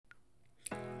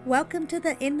Welcome to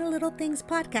the In the Little Things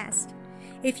podcast.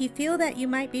 If you feel that you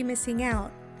might be missing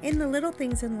out in the little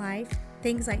things in life,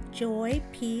 things like joy,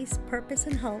 peace, purpose,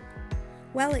 and hope,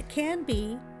 well, it can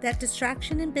be that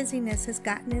distraction and busyness has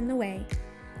gotten in the way.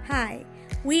 Hi,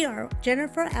 we are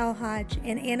Jennifer Alhodge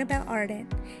and Annabelle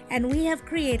Ardent, and we have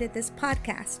created this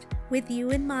podcast with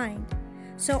you in mind.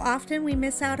 So often we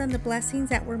miss out on the blessings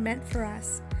that were meant for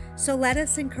us. So let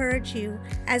us encourage you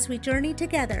as we journey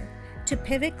together to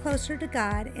pivot closer to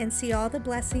God and see all the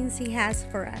blessings He has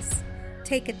for us.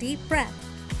 Take a deep breath,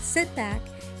 sit back,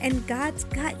 and God's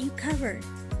got you covered,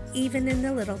 even in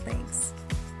the little things.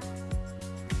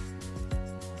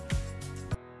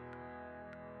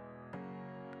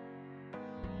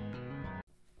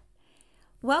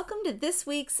 Welcome to this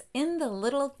week's In the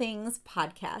Little Things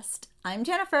podcast. I'm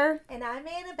Jennifer. And I'm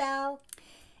Annabelle.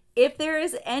 If there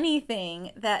is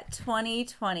anything that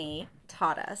 2020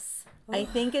 taught us, I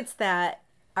think it's that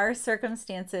our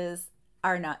circumstances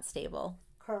are not stable.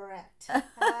 Correct.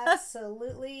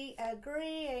 Absolutely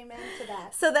agree. Amen to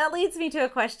that. So that leads me to a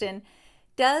question.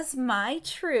 Does my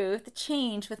truth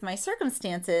change with my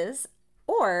circumstances,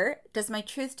 or does my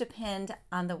truth depend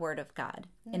on the Word of God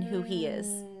and who He is?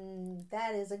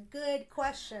 That is a good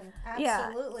question.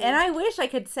 Absolutely. Yeah. And I wish I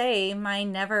could say my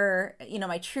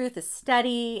truth is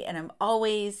steady and I'm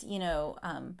always,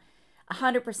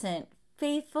 100%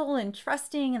 faithful and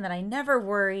trusting and that I never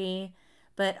worry.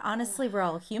 But honestly, we're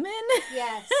all human.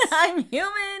 Yes. I'm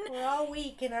human. We're all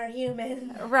weak and are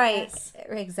human. Right. Yes.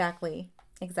 Exactly.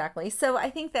 So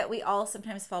I think that we all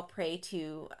sometimes fall prey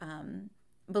to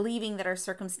believing that our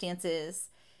circumstances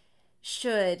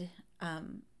should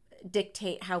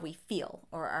dictate how we feel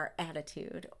or our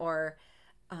attitude or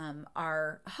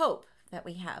our hope that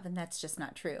we have. And that's just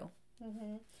not true.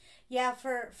 Mm-hmm. Yeah,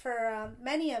 for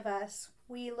many of us,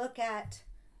 we look at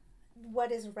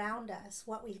what is around us,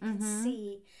 what we can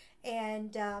see.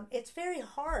 And it's very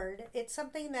hard. It's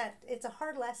it's a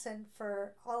hard lesson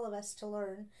for all of us to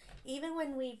learn. Even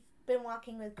when we've been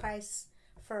walking with Christ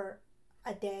for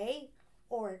a day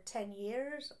or 10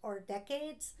 years or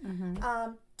decades,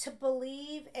 to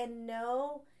believe and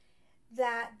know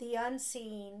that the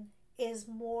unseen is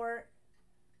more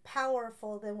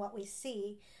powerful than what we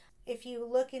see. If you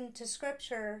look into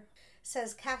Scripture, it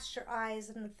says, cast your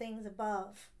eyes on the things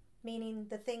above, meaning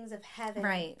the things of heaven,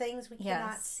 right. Things we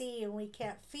cannot see and we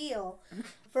can't feel,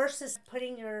 versus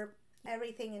putting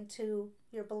everything into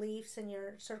your beliefs and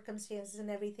your circumstances and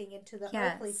everything into the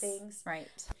earthly things. Right.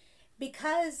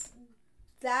 Because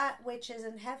that which is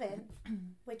in heaven,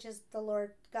 which is the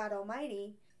Lord God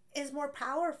Almighty, is more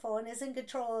powerful and is in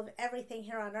control of everything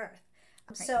here on earth.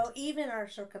 Right. So even our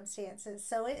circumstances.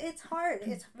 So it's hard.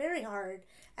 It's very hard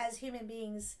as human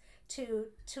beings to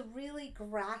really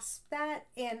grasp that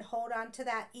and hold on to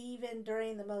that even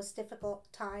during the most difficult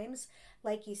times.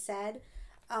 Like you said,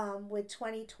 with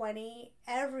 2020,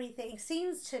 everything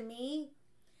seems to me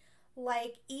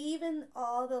like even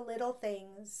all the little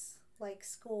things like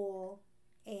school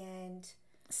and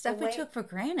stuff we took for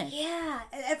granted. Yeah.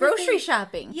 Grocery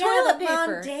shopping. Toilet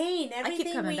paper. Mundane. I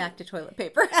keep coming back to toilet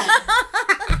paper.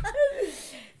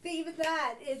 Even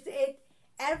that.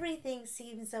 Everything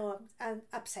seems so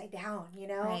upside down,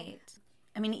 Right.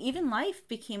 I mean, even life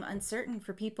became uncertain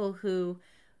for people who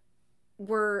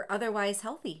were otherwise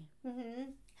healthy.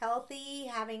 Mm-hmm. Healthy,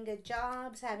 having good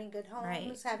jobs, having good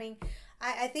homes, right.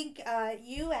 I think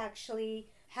you actually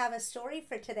have a story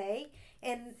for today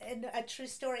and a true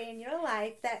story in your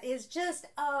life that is just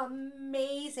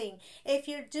amazing. If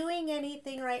you're doing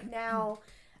anything right now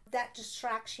that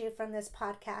distracts you from this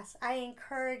podcast, I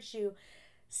encourage you,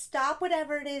 stop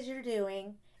whatever it is you're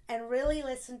doing and really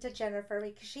listen to Jennifer,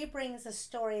 because she brings a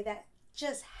story that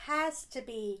just has to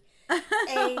be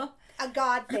a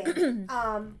God thing.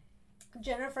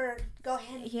 Jennifer, go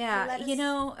ahead. Yeah,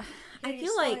 I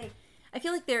feel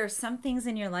like there are some things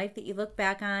in your life that you look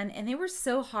back on and they were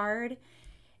so hard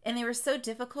and they were so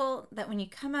difficult that when you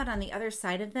come out on the other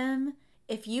side of them,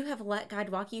 if you have let God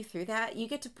walk you through that, you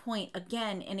get to point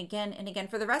again and again and again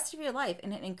for the rest of your life,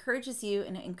 and it encourages you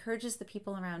and it encourages the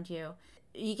people around you.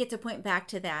 You get to point back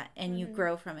to that and you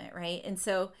grow from it, right? And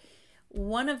so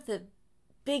one of the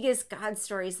biggest God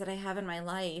stories that I have in my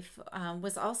life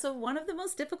was also one of the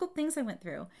most difficult things I went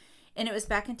through. And it was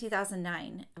back in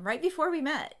 2009, right before we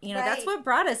met. Right. That's what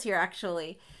brought us here,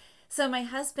 actually. So my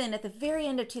husband, at the very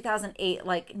end of 2008,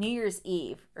 like New Year's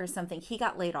Eve or something, he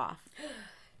got laid off.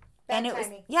 Bad and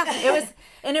timing.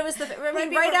 it was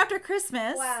right after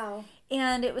Christmas. Wow.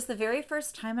 And it was the very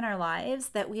first time in our lives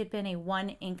that we had been a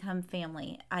one-income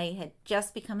family. I had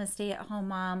just become a stay-at-home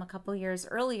mom a couple years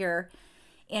earlier,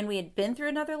 and we had been through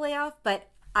another layoff, but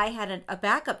I had a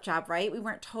backup job, right? We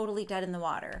weren't totally dead in the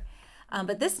water.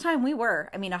 But this time we were.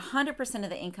 I mean, 100% of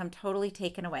the income totally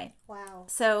taken away. Wow.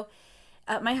 So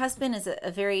my husband is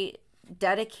a very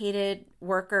dedicated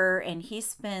worker, and he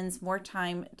spends more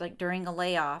time, like during a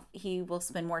layoff, he will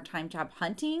spend more time job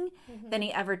hunting than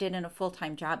he ever did in a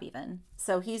full-time job even.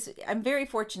 So I'm very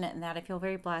fortunate in that. I feel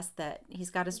very blessed that he's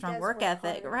got a strong work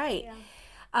ethic. Hard. Right.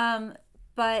 Yeah.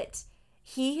 But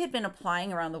he had been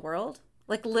applying around the world,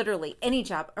 like literally any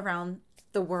job around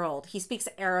the world. He speaks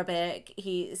Arabic,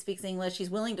 he speaks English, he's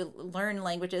willing to learn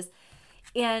languages.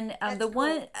 And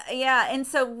and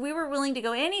so we were willing to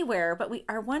go anywhere, but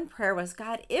our one prayer was,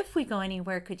 God, if we go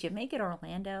anywhere, could you make it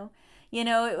Orlando? You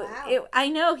know, I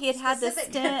know he had this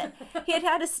stint. He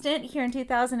had a stint here in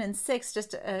 2006,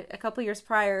 just a couple years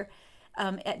prior,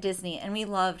 at Disney, and we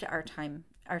loved our time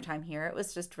here. It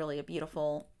was just really a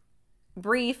beautiful,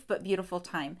 brief but beautiful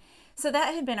time. So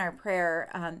that had been our prayer.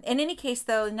 In any case,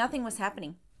 though, nothing was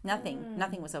happening.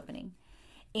 Nothing was opening.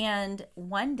 And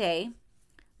one day,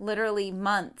 literally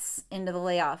months into the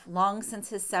layoff, long since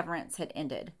his severance had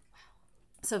ended.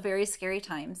 So very scary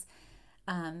times.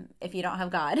 If you don't have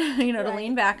God, to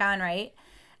lean back on, right?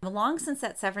 Long since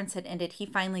that severance had ended, he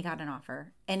finally got an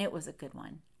offer, and it was a good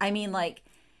one. I mean, like,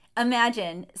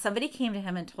 imagine somebody came to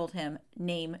him and told him,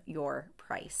 name your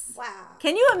price. Wow.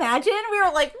 Can you imagine? We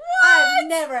were like, what? I've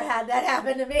never had that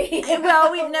happen to me.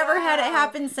 Well, we've never had it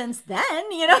happen since then,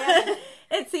 Yeah.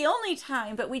 It's the only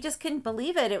time, but we just couldn't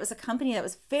believe it. It was a company that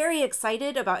was very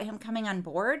excited about him coming on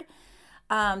board.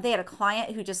 They had a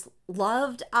client who just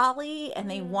loved Ali, and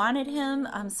they wanted him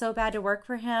so bad to work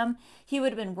for him. He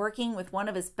would have been working with one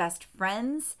of his best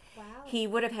friends. Wow. He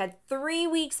would have had 3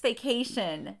 weeks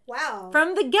vacation. Wow.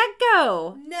 From the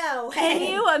get-go. No way.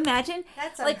 Can you imagine?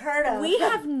 That's unheard of. We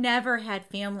have never had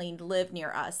family live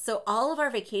near us. So all of our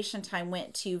vacation time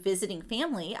went to visiting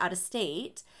family out of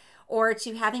state, or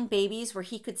to having babies where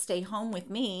he could stay home with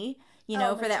me,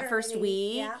 for that first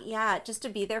week. Yeah, just to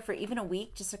be there for even a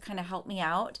week, just to kind of help me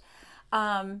out.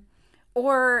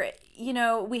 Or,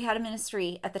 we had a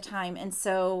ministry at the time, and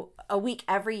so a week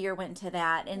every year went to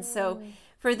that. And so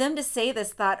for them to say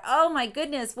this thought, oh my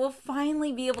goodness, we'll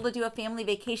finally be able to do a family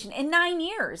vacation. In 9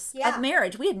 years of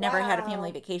marriage, we had never had a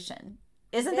family vacation.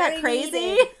 Isn't that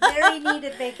crazy? Very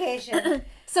needed vacation.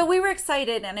 So we were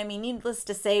excited, and I mean, needless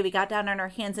to say, we got down on our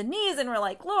hands and knees and we're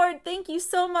like, Lord, thank you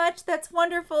so much. That's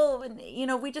wonderful. And,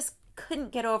 we just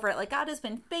couldn't get over it. Like, God has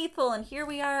been faithful, and here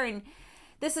we are, and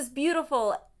this is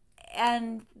beautiful.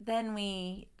 And then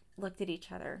we looked at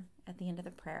each other at the end of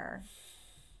the prayer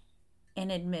and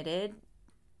admitted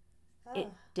it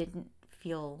didn't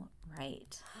feel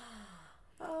right.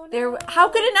 Oh, no. How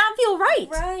could it not feel right?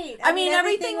 Right. I mean,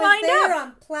 everything lined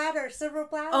up on silver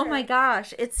platter. Oh my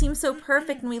gosh, it seemed so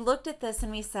perfect. And we looked at this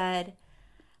and we said,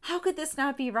 how could this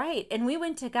not be right? And we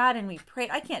went to God and we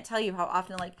prayed. I can't tell you how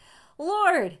often, like,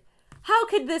 Lord, how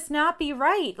could this not be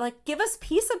right? Like, give us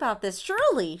peace about this.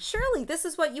 Surely this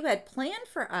is what you had planned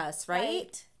for us,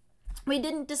 right? We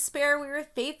didn't despair. We were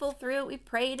faithful through it. We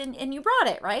prayed and you brought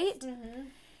it, right? Mm-hmm.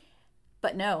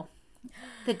 But no.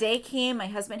 The day came, my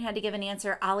husband had to give an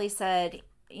answer. Ali said,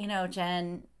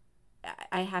 Jen,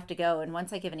 I have to go. And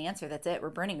once I give an answer, that's it. We're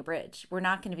burning a bridge. We're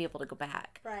not going to be able to go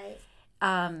back. Right.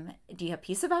 Do you have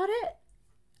peace about it?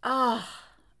 Oh,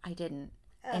 I didn't.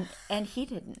 And he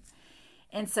didn't.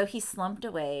 And so he slumped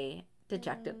away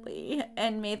dejectedly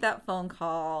and made that phone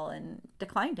call and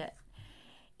declined it.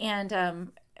 And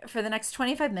for the next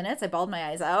 25 minutes, I bawled my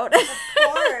eyes out. Of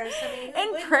course. I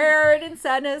mean, in prayer and in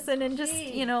sadness and in just,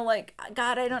 like,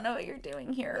 God, I don't know what you're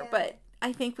doing here. Yeah. But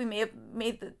I think we may have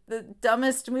made the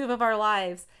dumbest move of our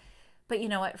lives. But you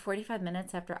know what? 45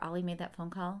 minutes after Ali made that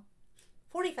phone call.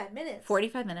 45 minutes?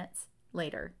 45 minutes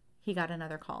later, he got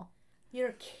another call.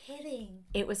 You're kidding.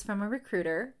 It was from a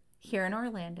recruiter here in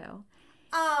Orlando.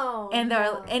 Oh,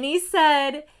 and he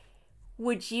said,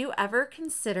 would you ever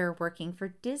consider working for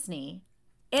Disney?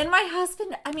 And my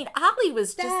husband, I mean, Ali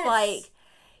was just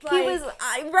he was,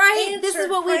 right, this is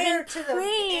what we've been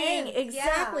praying.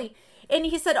 Exactly. Yeah. And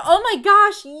he said, oh my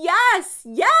gosh, yes,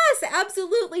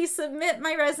 absolutely, submit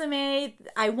my resume.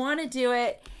 I want to do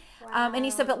it. Wow. And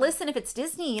he said, but listen, if it's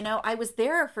Disney, I was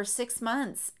there for 6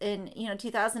 months in,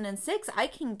 2006. I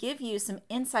can give you some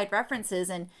inside references.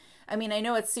 And I mean, I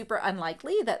know it's super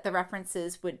unlikely that the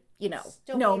references would,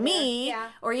 know me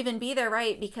or even be there,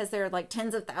 right? Because there are like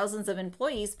tens of thousands of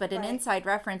employees, but an inside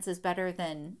reference is better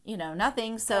than,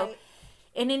 nothing. So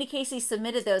in any case, he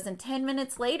submitted those, and 10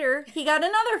 minutes later, he got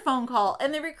another phone call,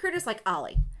 and the recruiter's like,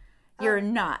 Ali, you're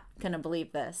not going to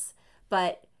believe this,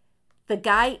 but the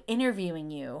guy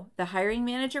interviewing you, the hiring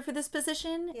manager for this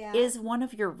position, is one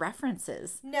of your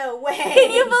references. No way.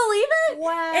 Can you believe it?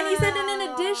 Wow. And he said, and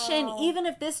in addition, even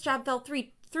if this job fell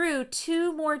through,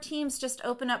 2 more teams just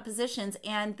open up positions,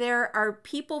 and there are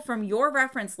people from your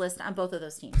reference list on both of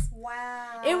those teams.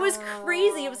 Wow. It was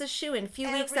crazy. It was a shoo-in. A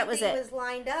few weeks, that was it. Everything was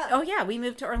lined up. Oh, yeah. We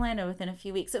moved to Orlando within a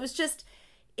few weeks. It was just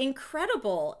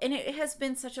incredible. And it has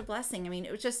been such a blessing. I mean,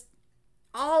 it was just,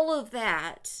 all of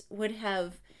that would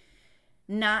have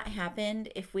not happened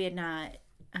if we had not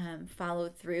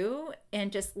followed through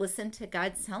and just listened to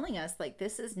God telling us, like,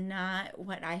 this is not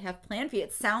what I have planned for you.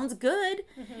 It sounds good.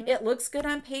 Mm-hmm. It looks good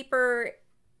on paper.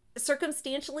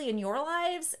 Circumstantially in your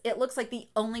lives, it looks like the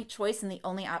only choice and the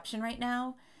only option right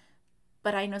now.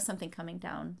 But I know something coming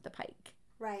down the pike.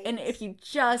 Right. And if you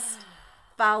just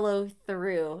follow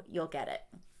through, you'll get it.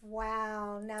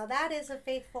 Wow. Now that is a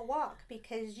faithful walk,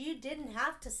 because you didn't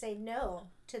have to say no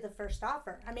to the first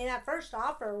offer. I mean, that first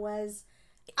offer was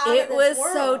it was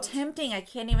so tempting. I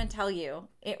can't even tell you.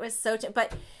 It was so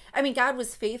but I mean, God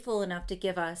was faithful enough to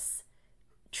give us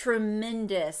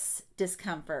tremendous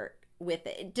discomfort with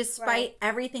it. Despite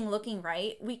everything looking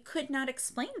right, we could not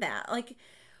explain that. Like,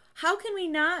 how can we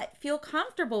not feel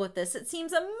comfortable with this? It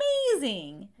seems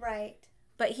amazing. Right.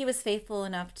 But he was faithful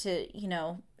enough to,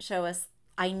 show us,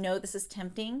 I know this is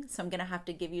tempting, so I'm going to have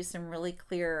to give you some really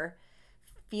clear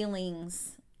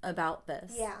feelings about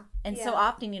this. Yeah. And so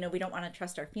often, we don't want to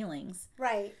trust our feelings.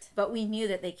 Right. But we knew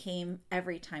that they came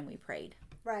every time we prayed.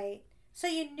 Right. So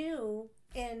you knew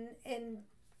in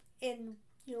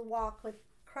your walk with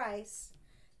Christ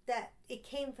that it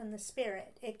came from the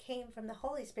Spirit. It came from the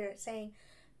Holy Spirit saying,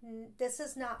 this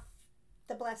is not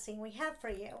the blessing we have for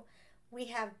you. We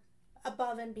have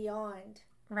above and beyond.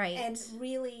 Right. And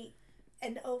really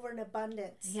an over and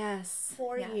abundance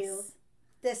for yes. you.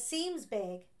 This seems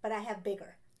big, but I have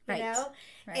bigger. You right. know?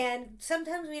 Right. And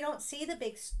sometimes we don't see the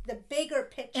bigger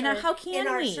picture and how can in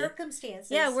our we?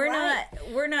 Circumstances. Yeah,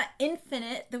 we're not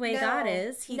infinite the way God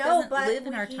is. He doesn't live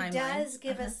in our timeline. He does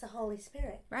give us the Holy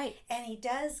Spirit. Right. And he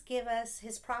does give us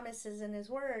his promises and his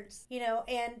words.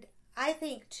 And I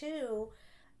think too,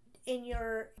 in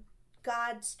your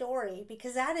God story,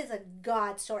 because that is a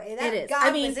God story. That it is.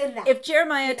 God was in that. If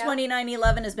Jeremiah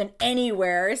 29:11 has been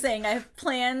anywhere saying I have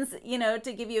plans,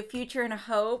 to give you a future and a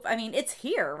hope, I mean, it's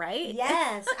here, right?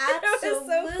 Yes,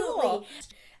 absolutely. It was so cool.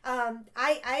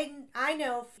 I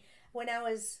know when I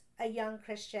was a young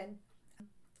Christian,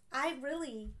 I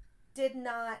really did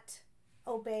not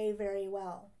obey very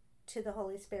well to the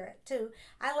Holy Spirit. And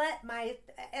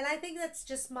I think that's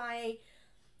just my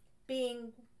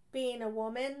being a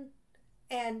woman.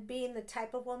 And being the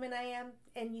type of woman I am,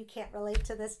 and you can't relate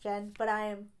to this, Jen, but I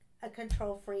am a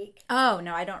control freak. Oh,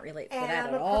 no, I don't relate to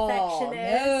that at all. And I'm a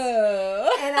perfectionist.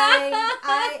 No. And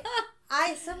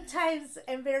I sometimes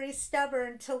am very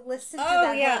stubborn to listen to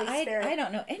that Holy Spirit. I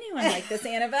don't know anyone like this,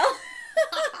 Annabelle.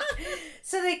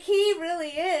 So the key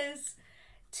really is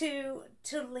to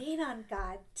lean on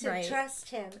God, to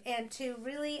trust him, and to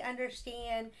really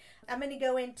understand. I'm going to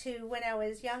go into when I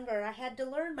was younger, I had to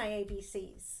learn my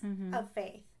ABCs of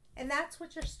faith. And that's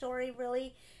what your story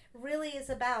really, really is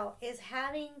about, is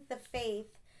having the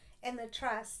faith and the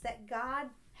trust that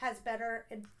God has better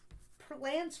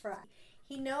plans for us.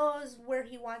 He knows where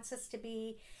he wants us to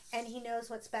be, and he knows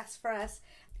what's best for us.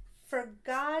 For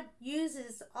God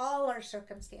uses all our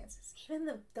circumstances, even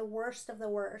the worst of the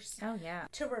worst,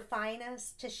 to refine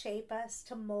us, to shape us,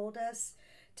 to mold us,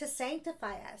 to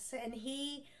sanctify us. And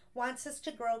he wants us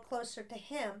to grow closer to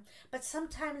him. But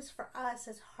sometimes for us,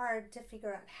 it's hard to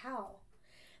figure out how.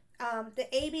 The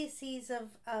ABCs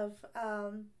of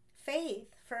faith,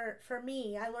 for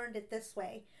me, I learned it this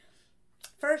way.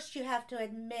 First, you have to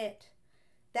admit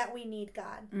that we need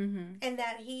God, and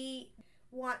that he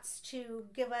wants to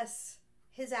give us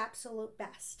his absolute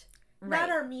best, not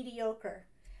our mediocre.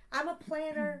 I'm a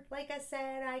planner, like I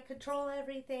said, I control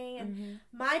everything, and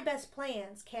my best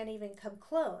plans can't even come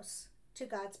close to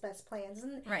God's best plans.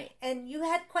 And you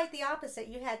had quite the opposite.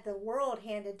 You had the world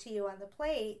handed to you on the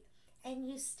plate, and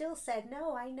you still said,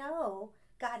 no, I know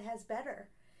God has better.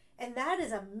 And that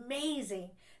is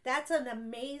amazing. That's an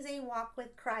amazing walk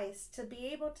with Christ, to be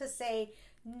able to say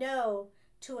no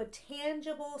to a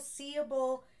tangible,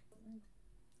 seeable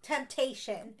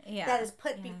temptation that is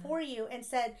put before you,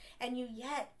 and you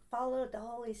yet followed the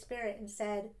Holy Spirit and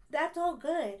said, that's all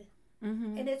good,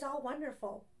 and it's all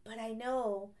wonderful, but I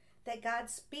know that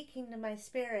God's speaking to my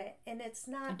spirit, and it's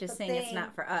not. I'm just saying it's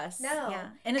not for us. No. Yeah.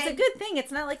 And it's a good thing.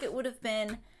 It's not like it would have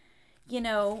been,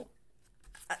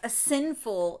 a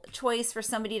sinful choice for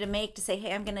somebody to make, to say,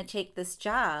 hey, I'm going to take this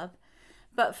job.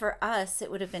 But for us, it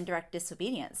would have been direct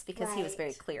disobedience because he was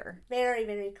very clear. Very,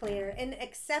 very clear. And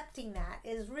accepting that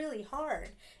is really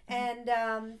hard. And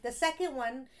the second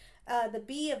one, the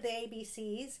B of the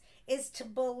ABCs, is to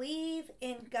believe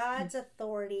in God's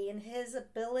authority and his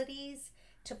abilities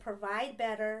to provide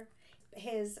better,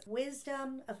 his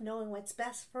wisdom of knowing what's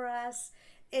best for us,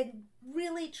 and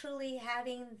really, truly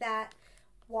having that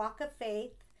walk of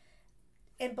faith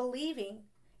and believing.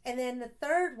 And then the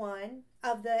third one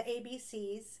of the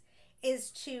ABCs is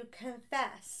to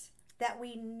confess that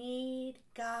we need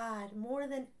God more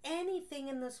than anything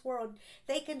in this world.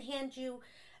 They can hand you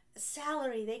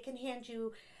salary, they can hand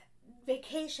you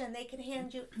vacation, they can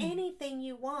hand you anything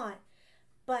you want,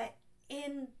 but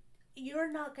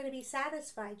you're not going to be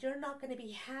satisfied. You're not going to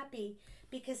be happy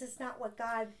because it's not what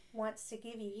God wants to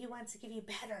give you. He wants to give you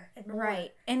better and more.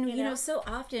 Right. And you know, so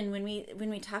often when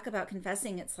we talk about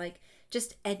confessing, it's like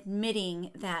just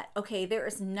admitting that, okay, there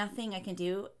is nothing I can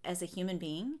do as a human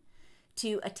being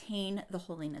to attain the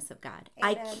holiness of God.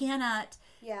 Amen. I cannot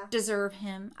deserve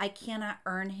him. I cannot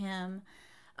earn him.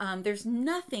 There's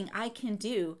nothing I can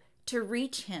do to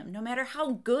reach him, no matter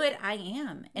how good I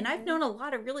am. And I've known a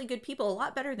lot of really good people, a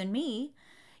lot better than me,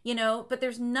 you know, but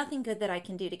there's nothing good that I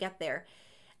can do to get there.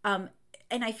 And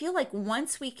I feel like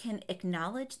once we can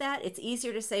acknowledge that, it's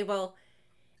easier to say, well,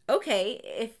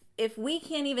 okay, if we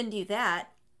can't even do that,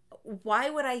 why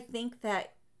would I think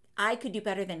that I could do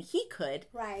better than he could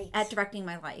at directing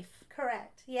my life?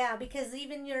 Correct. Yeah, because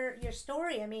even your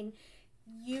story, I mean,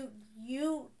 you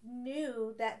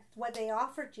knew that what they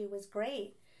offered you was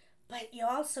great, but you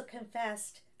also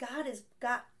confessed God has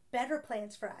got better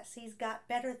plans for us. He's got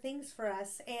better things for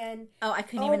us. And I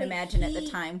couldn't even imagine at the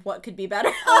time what could be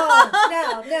better.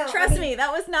 No. Trust me,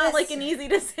 that was not like an easy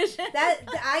decision. That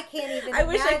I can't even. I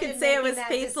wish I could say I was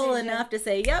faithful enough to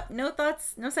say, "Yep, no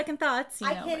thoughts, no second thoughts."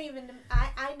 I can't even.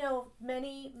 I know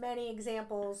many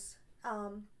examples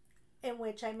in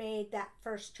which I made that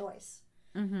first choice.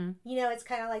 Mm-hmm. You know, it's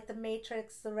kind of like the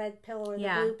Matrix, the red pill or the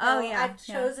blue pill. I've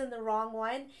chosen the wrong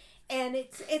one, and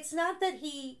it's not that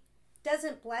he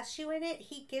doesn't bless you in it.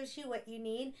 He gives you what you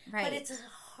need, but it's a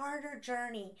harder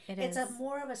journey. It's a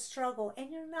more of a struggle,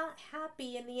 and you're not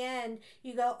happy in the end.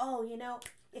 You go, oh, you know,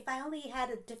 if I only had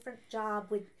a different job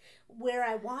with where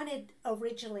I wanted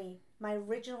originally. My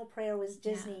original prayer was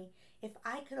Disney. If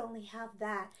I could only have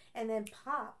that, and then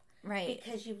pop. Right.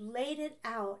 Because you laid it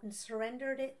out and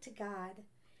surrendered it to God,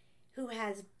 who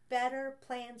has better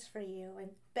plans for you and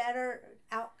better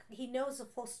out. He knows the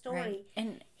full story, right.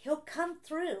 And he'll come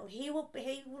through. He will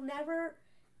never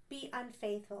be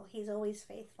unfaithful. He's always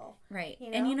faithful. Right.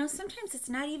 You know? And you know, sometimes it's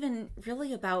not even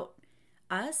really about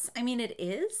us. I mean, it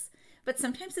is, but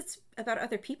sometimes it's about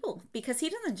other people, because he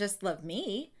doesn't just love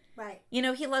me. Right. You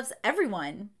know, he loves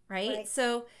everyone, right?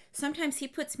 So sometimes he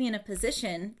puts me in a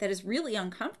position that is really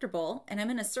uncomfortable, and I'm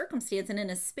in a circumstance and in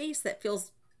a space that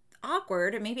feels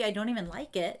awkward, and maybe I don't even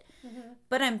like it,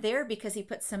 but I'm there because he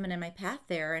put someone in my path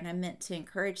there, and I'm meant to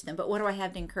encourage them. But what do I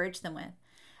have to encourage them with?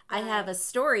 I have a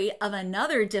story of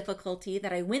another difficulty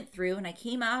that I went through, and I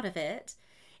came out of it.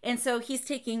 And so he's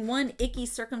taking one icky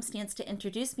circumstance to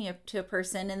introduce me to a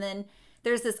person, and then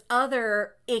there's this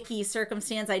other icky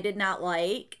circumstance I did not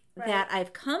like that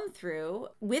I've come through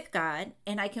with God,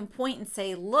 and I can point and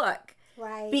say, look,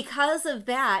 because of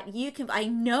that, I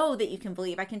know that you can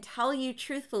believe. I can tell you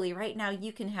truthfully right now,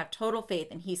 you can have total faith,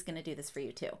 and he's going to do this for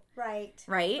you too. Right.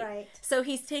 So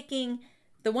he's taking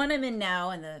the one I'm in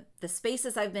now and the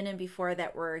spaces I've been in before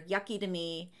that were yucky to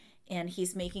me, and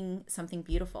he's making something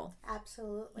beautiful.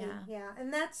 Absolutely. Yeah.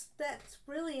 And that's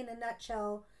really, in a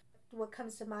nutshell, what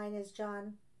comes to mind is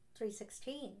John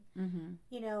 3:16.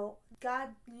 You know, God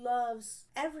loves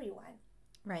everyone.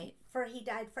 Right. For he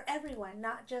died for everyone,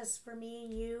 not just for me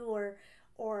and you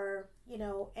or you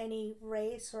know, any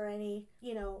race or any,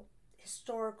 you know,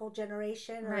 historical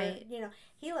generation or you know,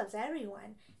 he loves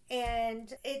everyone.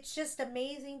 And it's just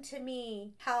amazing to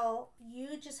me how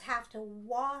you just have to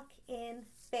walk in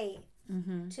faith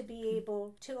to be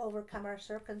able to overcome our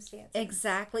circumstances.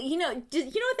 Exactly. You know what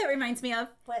that reminds me of?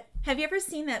 What? Have you ever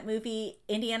seen that movie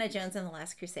Indiana Jones and the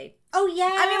Last Crusade? Oh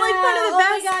yeah. I mean, like, one of the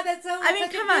best. Oh my God, that's so. I mean,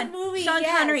 come on, movie. Sean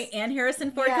Connery and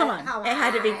Harrison Ford. Come on, it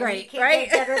had to be great, you can't right?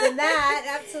 get better than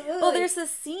that. Absolutely. Well, there's a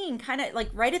scene kind of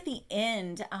like right at the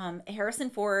end. Harrison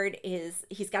Ford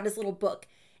he's got his little book,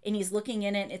 and he's looking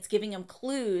in it. It's giving him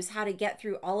clues how to get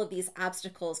through all of these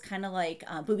obstacles, kind of like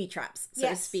booby traps, so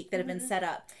to speak, that have been set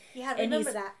up. You have to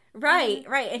remember that. Right.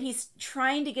 And he's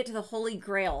trying to get to the Holy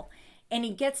Grail, and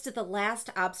he gets to the last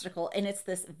obstacle, and it's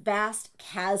this vast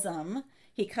chasm,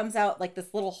 he comes out like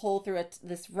this little hole through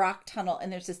this rock tunnel,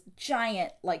 and there's this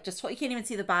giant, like, just, you can't even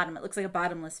see the bottom. It looks like a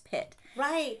bottomless pit.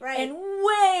 Right. And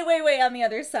way, way, way on the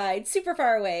other side, super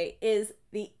far away, is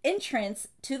the entrance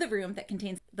to the room that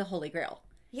contains the Holy Grail.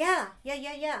 Yeah.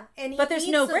 And but there's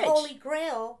no bridge. The Holy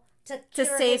Grail to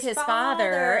save his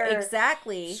father.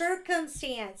 Exactly.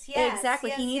 Circumstance. Yes. Exactly.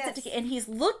 Yes, he needs it to, and he's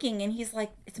looking, and he's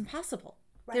like, it's impossible.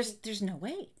 Right. There's no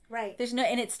way. Right. There's no,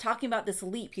 and it's talking about this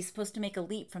leap. He's supposed to make a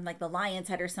leap from like the lion's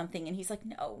head or something, and he's like,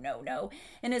 no.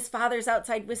 And his father's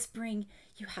outside whispering,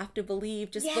 "You have to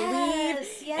believe, just believe."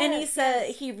 Yes, and he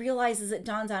says, he realizes, it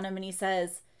dawns on him, and he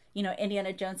says,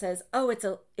 Indiana Jones says, "Oh, it's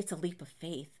a leap of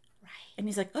faith." Right. And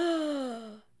he's like,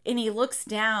 "Oh," and he looks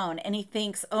down and he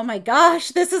thinks, "Oh my gosh,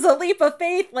 this is a leap of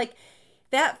faith!" Like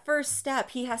that first step,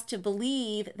 he has to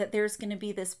believe that there's going to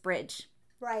be this bridge.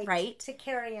 Right. To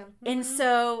carry him. Mm-hmm. And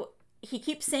so he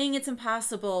keeps saying it's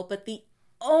impossible, but the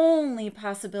only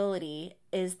possibility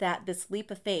is that this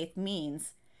leap of faith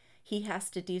means he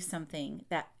has to do something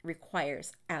that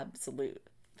requires absolute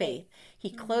faith.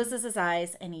 He closes his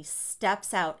eyes and he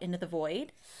steps out into the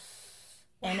void,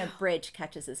 and a bridge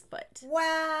catches his foot.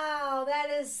 Wow, that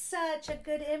is such a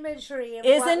good imagery of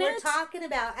Isn't what we're it? talking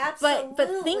about. Absolutely.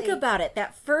 But think about it.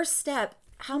 That first step,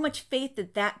 how much faith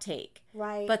did that take?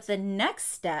 Right. But the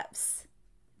next steps,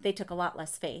 they took a lot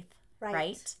less faith.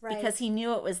 Right? Because he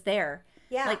knew it was there.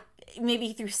 Yeah. Like maybe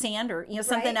he threw sand or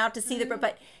something out to see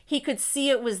but he could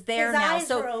see it was there now. His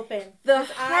eyes were open. The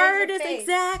hardest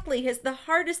the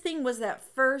hardest thing was that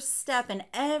first step, and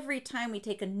every time we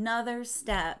take another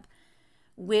step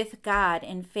with God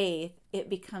in faith, it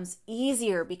becomes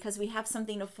easier because we have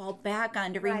something to fall back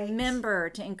on, to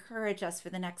remember, to encourage us for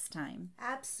the next time.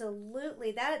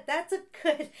 Absolutely. That's a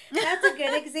good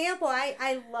example.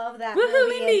 I love that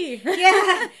movie. And,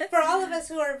 yeah. For all of us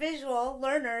who are visual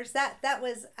learners, that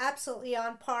was absolutely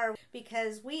on par,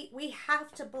 because we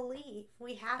have to believe.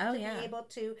 We have to be able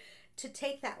to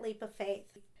take that leap of faith.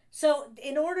 So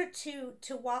in order to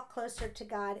walk closer to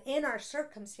God in our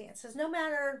circumstances, no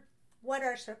matter what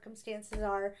our circumstances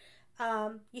are,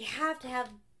 you have to have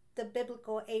the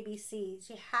biblical ABCs.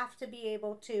 You have to be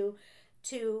able to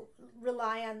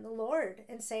rely on the Lord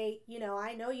and say,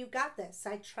 I know you've got this.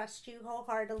 I trust you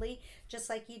wholeheartedly, just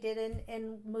like you did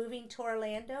in moving to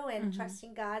Orlando and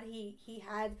trusting God. He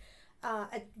had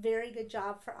a very good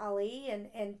job for Ali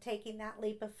and taking that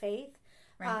leap of faith.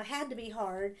 Had to be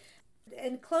hard.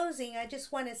 In closing, I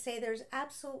just want to say there's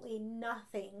absolutely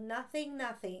nothing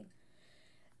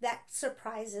that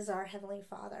surprises our Heavenly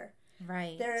Father.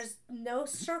 Right. There's no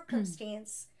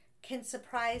circumstance can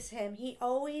surprise him. He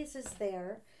always is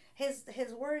there.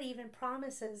 His word even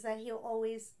promises that he'll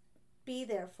always be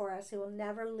there for us. He will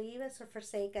never leave us or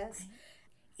forsake us. Right.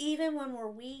 Even when we're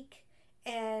weak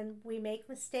and we make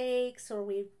mistakes, or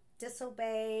we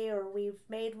disobey, or we've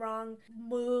made wrong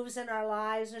moves in our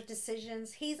lives or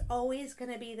decisions, he's always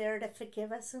going to be there to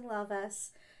forgive us and love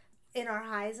us in our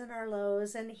highs and our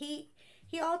lows. And he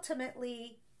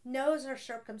ultimately knows our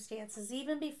circumstances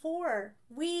even before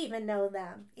we even know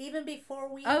them, even before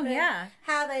we have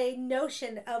a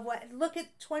notion of what. Look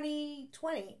at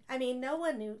 2020. I mean, no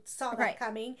one saw that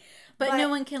coming. But no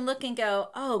one can look and go,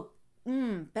 "Oh,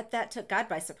 bet that took God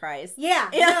by surprise." Yeah.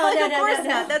 No, of course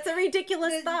not. That's a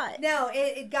ridiculous thought. No,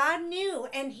 God knew,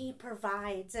 and he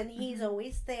provides, and he's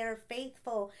always there,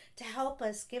 faithful to help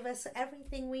us, give us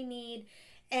everything we need.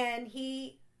 And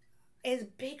he is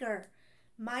bigger,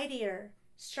 mightier,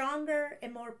 stronger,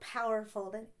 and more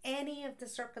powerful than any of the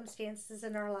circumstances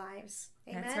in our lives.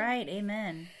 Amen? That's right.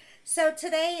 Amen. So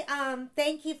today,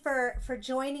 thank you for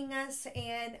joining us,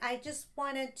 and I just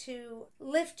wanted to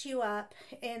lift you up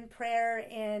in prayer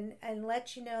and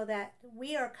let you know that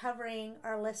we are covering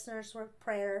our listeners with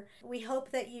prayer. We hope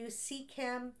that you seek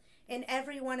him in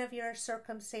every one of your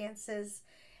circumstances.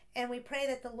 And we pray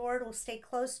that the Lord will stay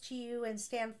close to you and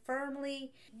stand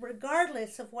firmly,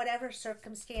 regardless of whatever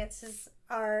circumstances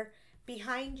are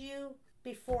behind you,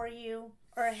 before you,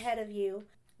 or ahead of you.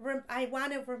 I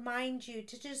want to remind you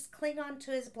to just cling on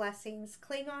to his blessings,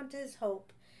 cling on to his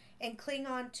hope, and cling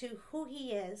on to who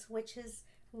he is, which is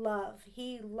love.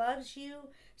 He loves you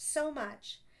so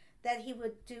much that he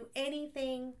would do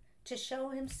anything to show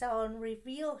himself and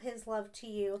reveal his love to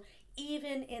you,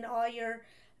 even in all your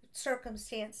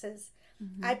circumstances.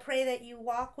 I pray that you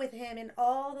walk with him in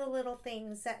all the little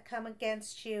things that come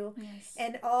against you,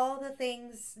 and all the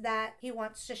things that he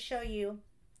wants to show you.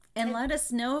 And let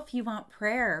us know if you want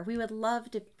prayer. We would love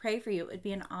to pray for you. It would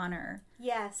be an honor.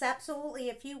 Yes, absolutely.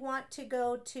 If you want to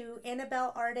go to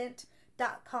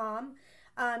AnnabelleArdent.com,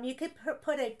 You could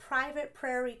put a private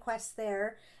prayer request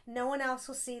there. No one else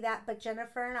will see that but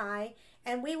Jennifer and I.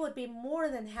 And we would be more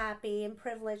than happy and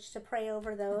privileged to pray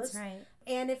over those. That's right.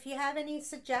 And if you have any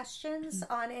suggestions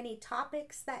on any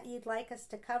topics that you'd like us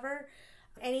to cover,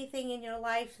 anything in your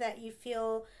life that you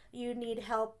feel you need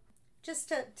help just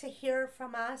to hear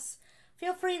from us,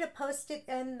 feel free to post it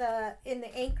in the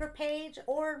Anchor page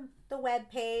or the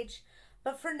web page.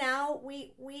 But for now,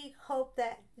 we hope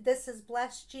that this has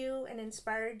blessed you and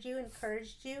inspired you,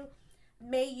 encouraged you.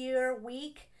 May your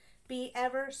week be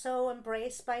ever so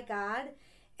embraced by God,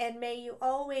 and may you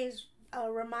always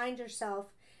remind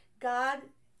yourself, God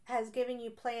has given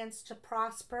you plans to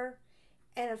prosper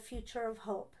and a future of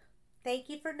hope. Thank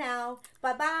you for now.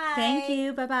 Bye-bye. Thank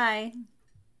you. Bye-bye.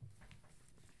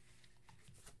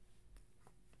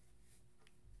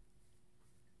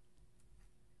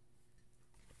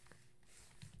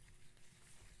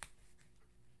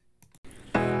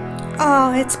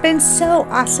 Oh, it's been so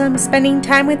awesome spending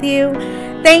time with you.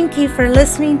 Thank you for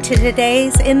listening to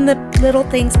today's In the Little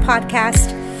Things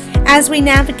podcast. As we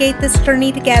navigate this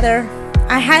journey together,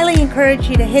 I highly encourage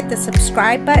you to hit the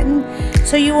subscribe button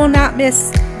so you will not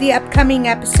miss the upcoming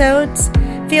episodes.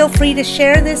 Feel free to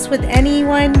share this with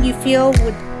anyone you feel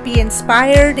would be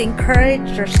inspired,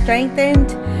 encouraged, or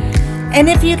strengthened. And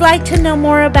if you'd like to know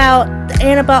more about the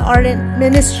Annabelle Ardent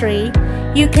Ministry,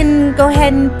 you can go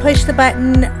ahead and push the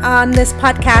button on this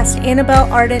podcast,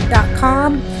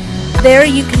 AnnabelleArdent.com. There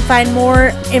you can find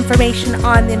more information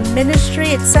on the ministry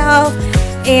itself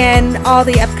and all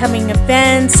the upcoming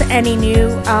events, any new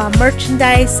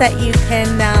merchandise that you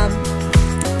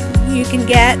can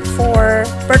get for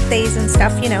birthdays and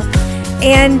stuff,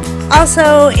 And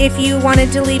also, if you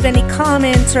wanted to leave any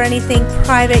comments or anything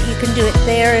private, you can do it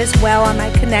there as well on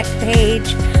my Connect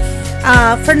page.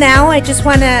 For now, I just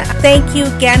want to thank you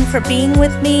again for being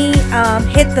with me.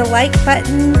 Hit the like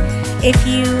button if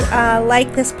you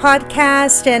like this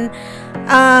podcast, and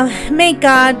may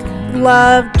God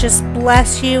love just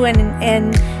bless you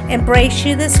and embrace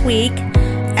you this week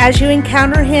as you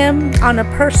encounter Him on a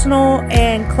personal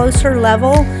and closer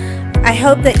level. I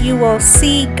hope that you will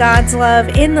see God's love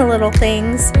in the little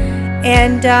things.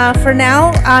 And for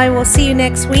now, I will see you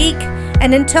next week.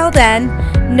 And until then,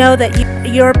 know that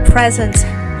your presence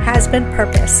has been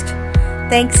purposed.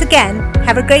 Thanks again.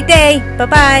 Have a great day.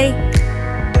 Bye-bye.